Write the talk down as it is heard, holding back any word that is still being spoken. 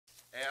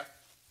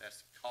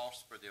That's the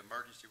cost for the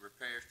emergency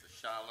repairs to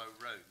Shiloh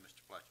Road,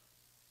 Mr. Fletcher.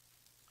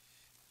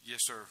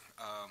 Yes, sir.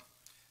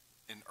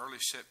 In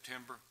early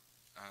September,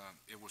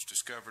 it was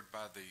discovered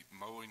by the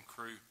mowing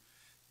crew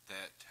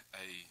that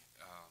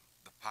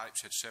the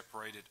pipes had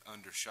separated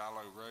under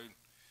Shiloh Road.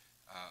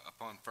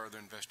 Upon further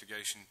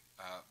investigation,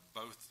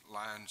 both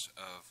lines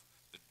of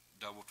the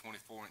double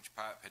 24-inch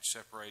pipe had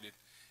separated,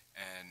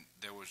 and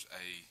there was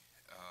a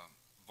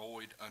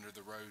void under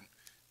the road,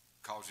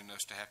 causing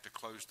us to have to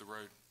close the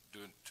road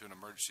due to an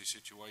emergency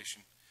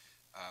situation.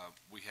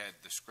 We had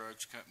the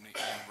Scruggs Company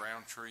and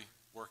Roundtree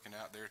working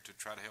out there to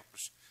try to help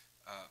us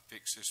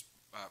fix this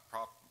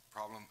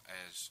problem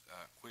as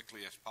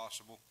quickly as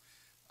possible.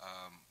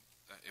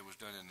 It was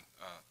done in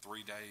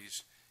 3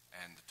 days,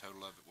 and the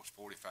total of it was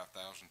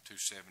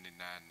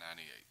 $45,279.98.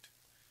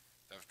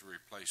 That was to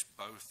replace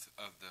both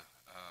of the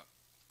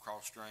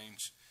cross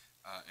drains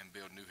and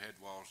build new head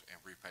walls and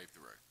repave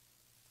the road.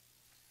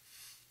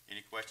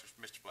 Any questions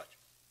for Mr. Fletcher?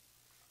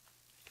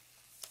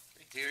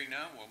 Okay, hearing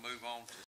none, we'll move on to